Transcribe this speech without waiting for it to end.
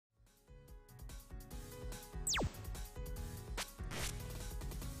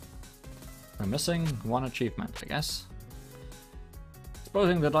We're missing one achievement, I guess.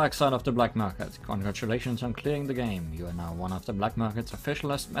 Exposing the dark side of the black market. Congratulations on clearing the game. You are now one of the black market's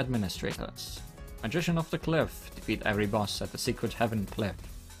official administrators. Magician of the Cliff. Defeat every boss at the Secret Heaven Cliff.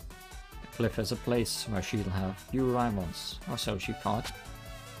 The cliff is a place where she'll have few rivals, or so she thought.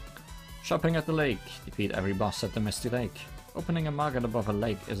 Shopping at the lake. Defeat every boss at the Misty Lake. Opening a market above a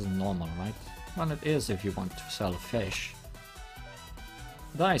lake isn't normal, right? Well, it is if you want to sell fish.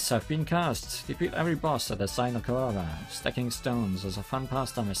 Dice have been cast. Defeat every boss at the Sinocora. Stacking stones as a fun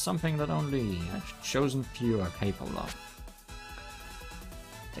pastime is something that only a chosen few are capable of.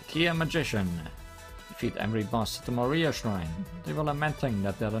 Tequila Magician. Defeat every boss at the Moria Shrine. They were lamenting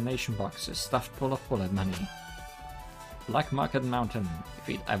that their donation box is stuffed full of bullet money. Black Market Mountain.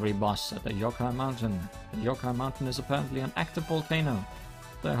 Defeat every boss at the Yokai Mountain. The Yokai Mountain is apparently an active volcano,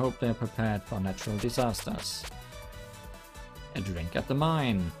 so I hope they are prepared for natural disasters. A drink at the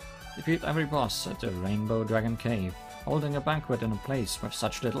mine. Defeat every boss at the Rainbow Dragon Cave. Holding a banquet in a place with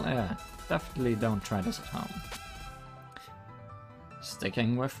such little air. Definitely don't try this at home.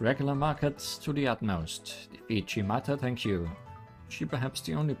 Sticking with regular markets to the utmost. Defeat Shimata Thank-You. She perhaps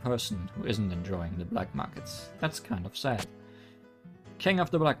the only person who isn't enjoying the black markets. That's kind of sad. King of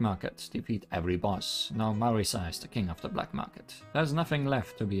the Black Market. Defeat every boss. Now Marisa is the king of the black market. There's nothing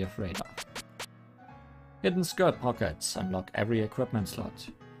left to be afraid of. Hidden skirt pockets. Unlock every equipment slot.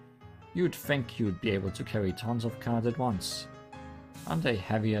 You'd think you'd be able to carry tons of cards at once. Aren't they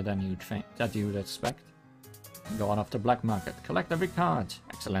heavier than you'd expect? God of the Black Market. Collect every card.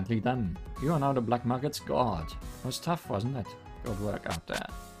 Excellently done. You are now the Black Market's god. It was tough, wasn't it? Good work out there.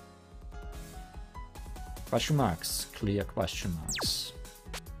 Question marks. Clear question marks.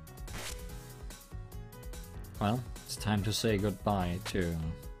 Well, it's time to say goodbye to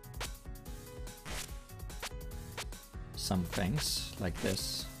some things like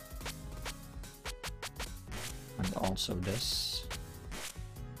this. And also this.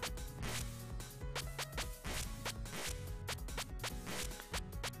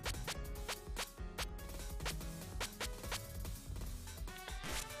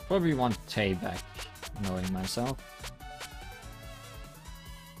 Probably want Tay back, knowing myself.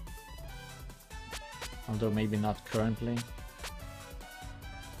 Although maybe not currently.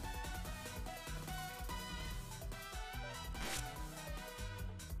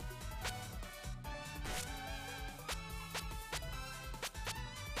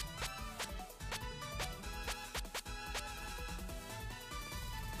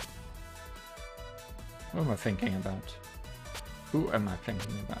 What am I thinking about? Who am I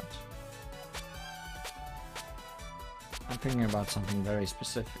thinking about? I'm thinking about something very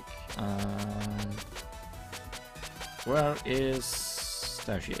specific. Where is...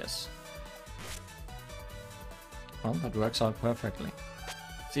 There she is. Well, that works out perfectly.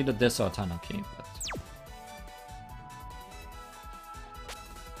 It's either this or Tanuki, but...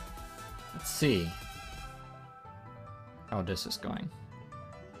 Let's see how this is going.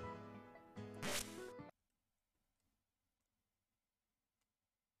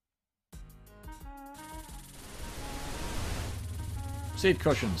 Seat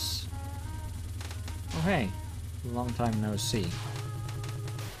cushions. Oh hey, long time no see.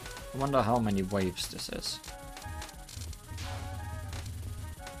 I wonder how many waves this is.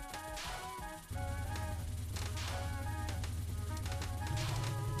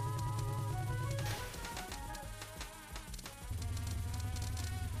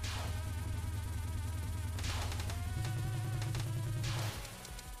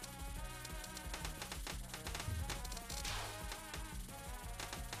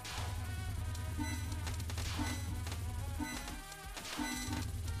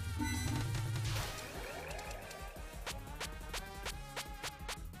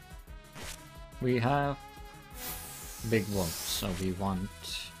 We have big wolves, so we want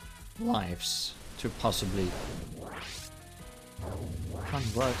lives to possibly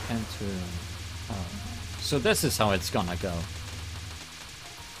convert into... So this is how it's gonna go.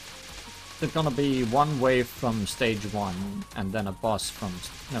 It's gonna be one wave from stage 1 and then a boss from...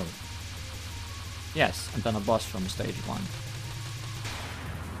 No. Yes, and then a boss from stage 1.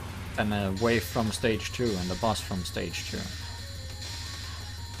 Then a wave from stage 2 and a boss from stage 2.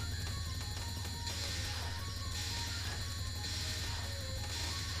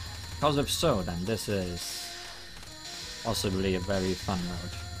 Because if so, then this is possibly a very fun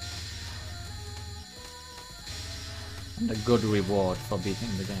mode. And a good reward for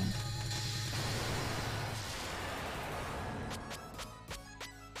beating the game.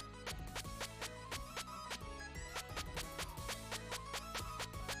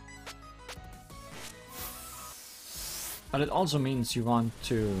 But it also means you want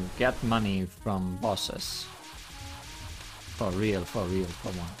to get money from bosses. For real, for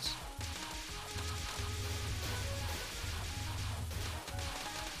once.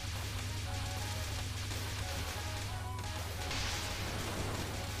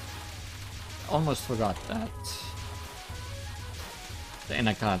 Almost forgot that the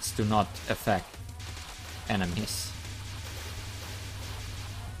inner cards do not affect enemies.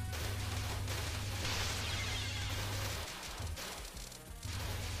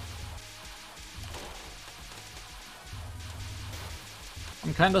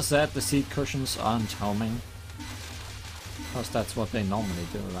 I'm kinda sad the seat cushions aren't homing, because that's what they normally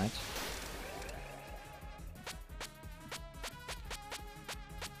do, right?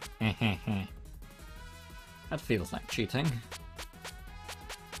 Hehehe. That feels like cheating.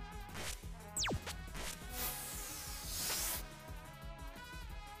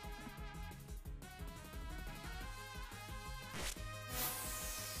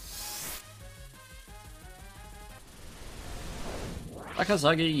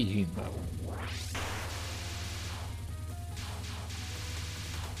 Akazagi.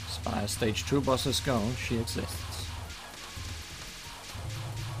 As far as stage 2 bosses go, she exists.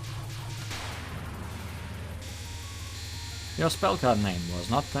 Your spellcard name was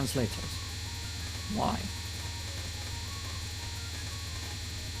not translated. Why?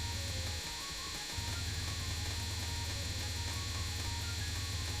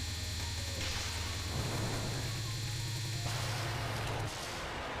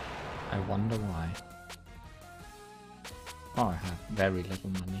 I wonder why. Oh, I have very little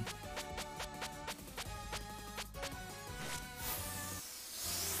money.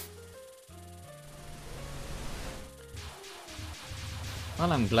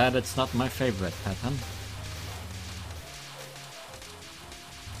 Well, I'm glad it's not my favorite pattern.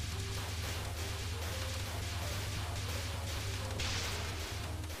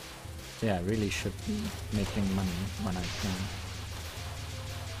 Yeah, I really should be making money when I can.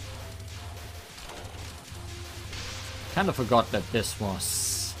 Kind of forgot that this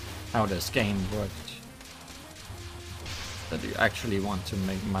was how this game worked. That you actually want to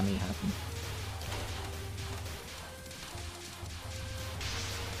make money happen.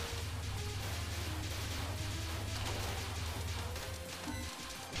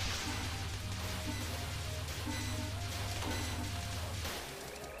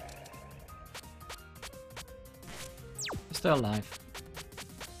 Still alive.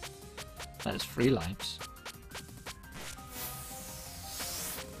 That is 3 lives.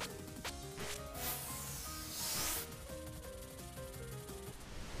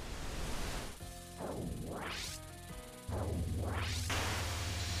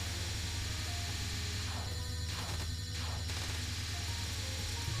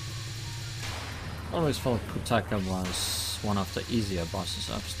 Always felt Kutaka was one of the easier bosses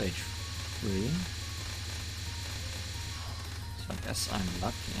of stage 3. So I guess I'm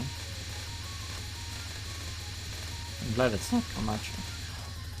lucky. I'm glad it's not Komachi.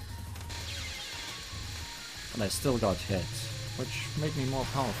 But I still got hit, which made me more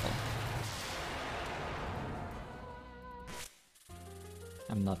powerful.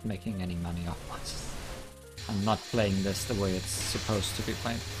 I'm not making any money off bosses. I'm not playing this the way it's supposed to be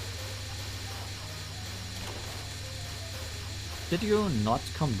played. Did you not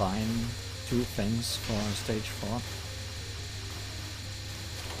combine 2 things for stage 4?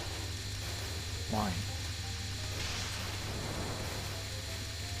 Why?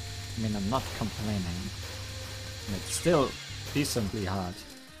 I mean, I'm not complaining. And it's still decently hard.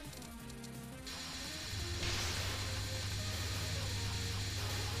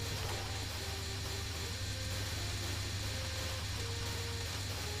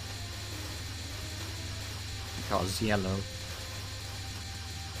 Because yellow.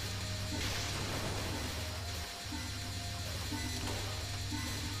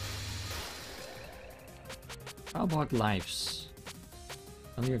 How about lives?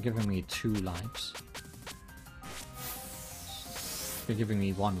 Well, you're giving me 2 lives. You're giving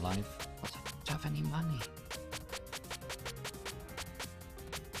me 1 life. But I don't have any money.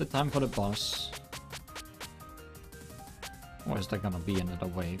 Is it time for the boss? Or is there gonna be another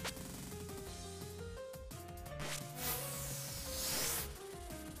wave?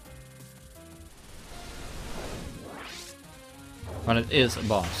 But it is a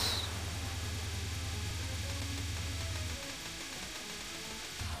boss.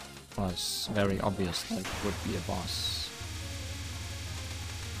 It was very obvious that it would be a boss.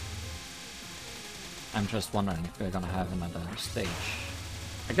 I'm just wondering if we're gonna have another stage.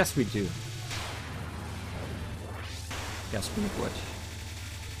 I guess we do. Guess we would.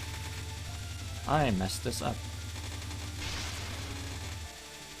 I messed this up.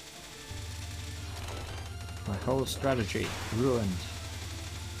 My whole strategy ruined.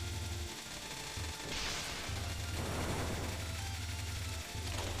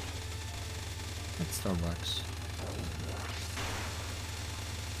 It still works.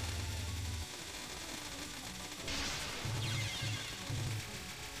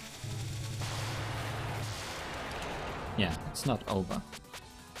 Yeah, it's not over.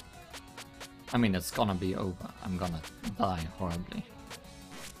 I mean, it's gonna be over. I'm gonna die horribly.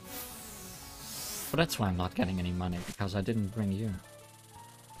 But that's why I'm not getting any money, because I didn't bring you.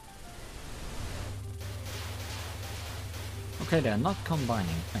 Okay, they're not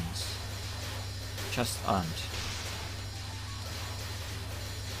combining things. Just aren't.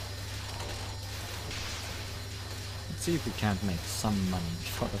 Let's see if we can't make some money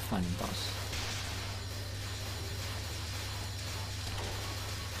for the final boss.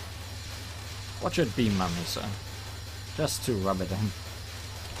 Watch it be, mummy, sir. Just to rub it in.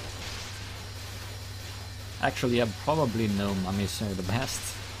 Actually, I probably know mummy, sir the best.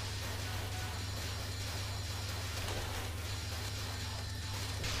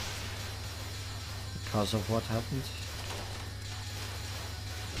 Because of what happened.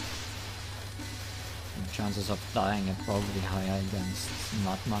 The chances of dying are probably higher against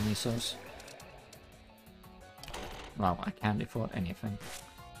not mummy, sirs. Wow, I can't afford anything.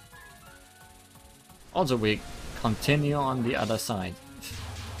 Also, we continue on the other side.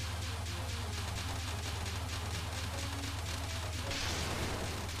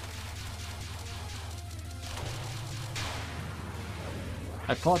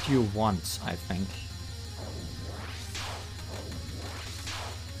 I fought you once, I think.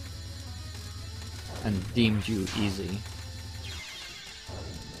 And deemed you easy.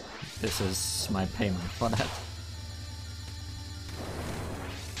 This is my payment for that.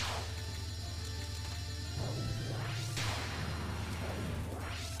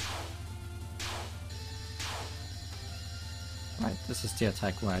 Right, this is the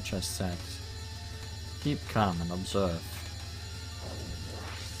attack where I just said, keep calm and observe.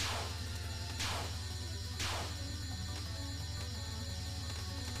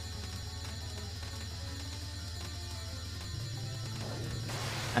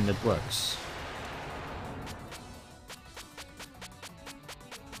 And it works.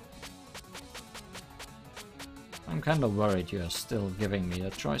 I'm kind of worried you're still giving me a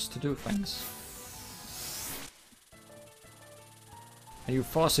choice to do things. Are you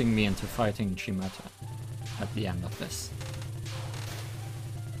forcing me into fighting Chimata at the end of this?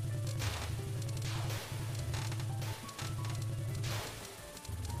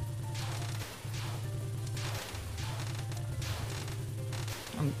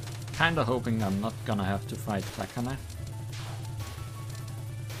 I'm kinda hoping I'm not gonna have to fight Takane.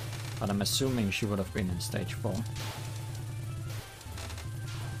 But I'm assuming she would have been in stage 4.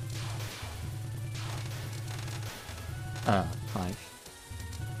 Uh, 5.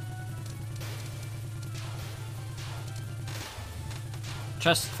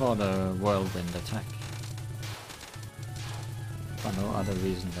 Just for the whirlwind attack. For no other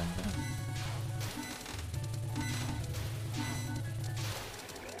reason than that.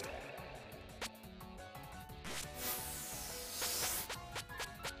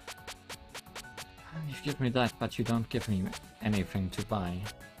 You give me that, but you don't give me anything to buy.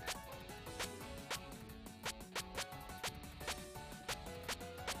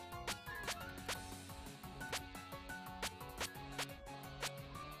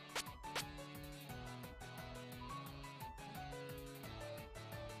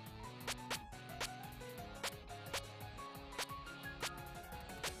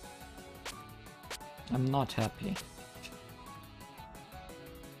 I'm not happy.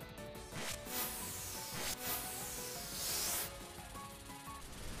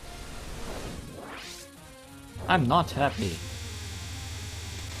 I'm not happy.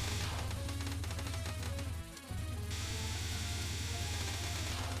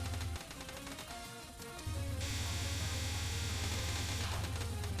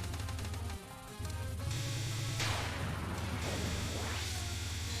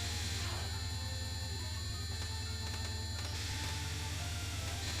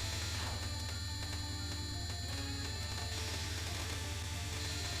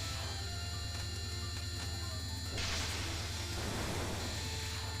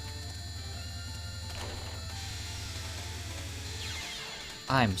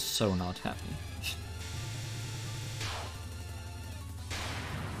 I'm so not happy.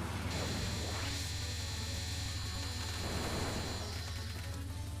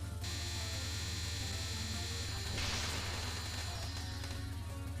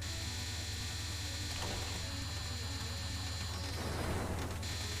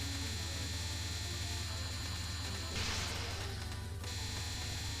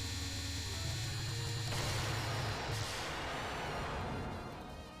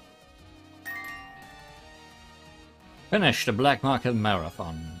 Finish the Black Market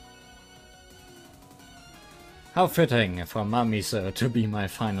Marathon. How fitting for Mamiso to be my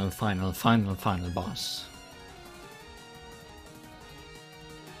final boss.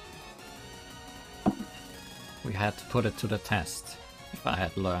 We had to put it to the test if I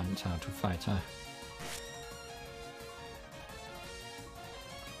had learned how to fight her.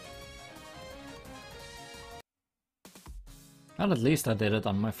 Well, at least I did it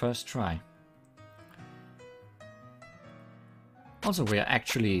on my first try. Also, we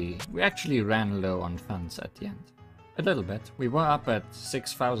actually ran low on funds at the end. A little bit. We were up at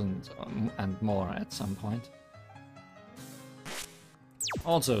 6,000 and more at some point.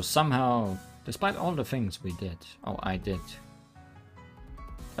 Also, somehow, despite all the things we did, or I did,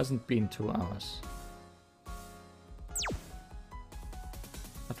 hasn't been 2 hours.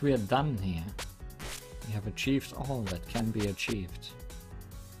 But we are done here. We have achieved all that can be achieved.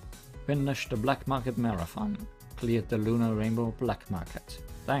 Finished the Black Market Marathon. Cleared the Lunar Rainbow Black Market.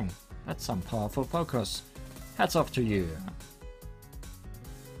 Dang, that's some powerful focus. Hats off to you.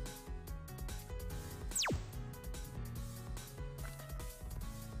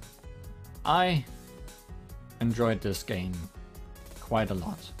 I enjoyed this game quite a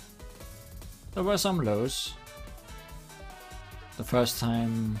lot. There were some lows. The first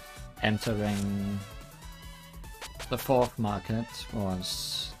time entering the 4th market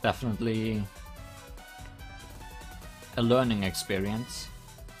was definitely a learning experience.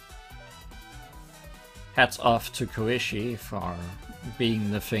 Hats off to Koichi for being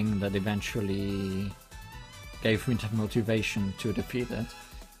the thing that eventually gave me the motivation to defeat it.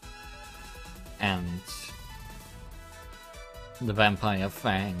 And the Vampire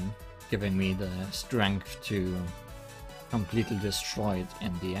Fang giving me the strength to completely destroy it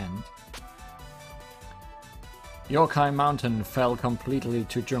in the end. Yokai Mountain fell completely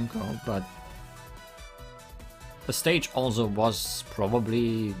to Junko, but the stage also was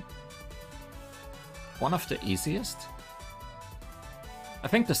probably one of the easiest. I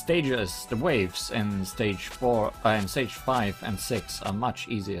think the stages, the waves in stage 5 and 6 are much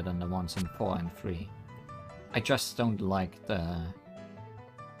easier than the ones in 4 and 3. I just don't like the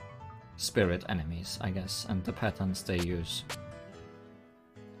spirit enemies, I guess, and the patterns they use.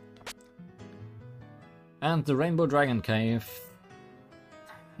 And the Rainbow Dragon Cave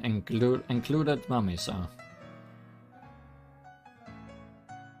included Mamiso.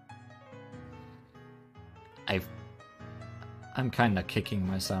 I'm kinda kicking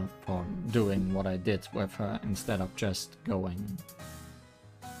myself for doing what I did with her instead of just going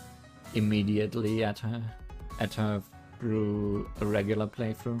immediately at her through a regular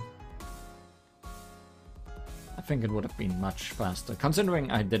playthrough. I think it would have been much faster,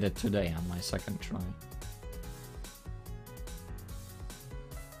 considering I did it today on my second try.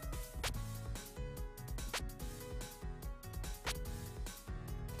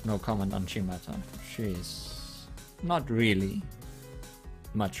 No comment on Shimata. She's not really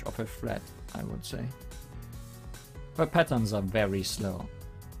much of a threat, I would say. Her patterns are very slow.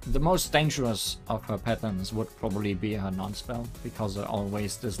 The most dangerous of her patterns would probably be her non-spell, because I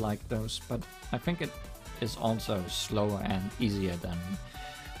always dislike those, but I think it is also slower and easier than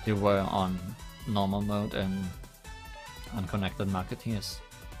they were on normal mode and Unconnected Marketeers.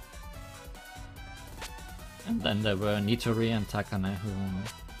 And then there were Nitori and Takane who...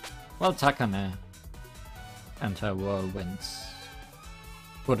 Well, Takane and her whirlwinds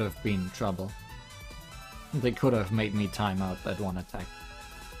could have been trouble. They could have made me time out that one attack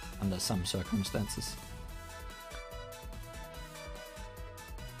under some circumstances.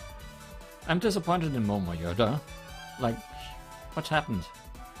 I'm disappointed in Momoyo though. Like, what happened?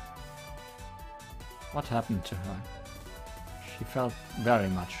 What happened to her? She felt very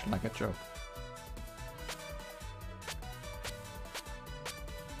much like a joke.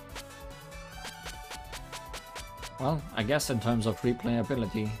 Well, I guess in terms of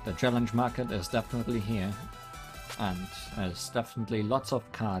replayability, the challenge market is definitely here. And there's definitely lots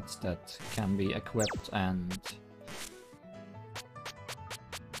of cards that can be equipped and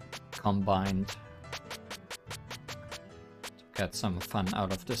combined to get some fun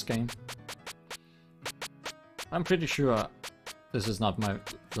out of this game. I'm pretty sure this is not my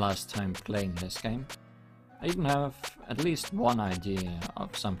last time playing this game. I even have at least one idea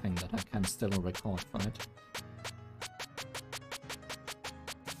of something that I can still record for it.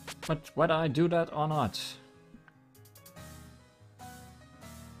 But whether I do that or not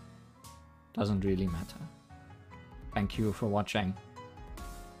doesn't really matter. Thank you for watching.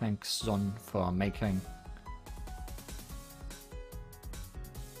 Thanks Zon for making.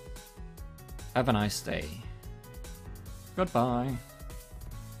 Have a nice day. Goodbye.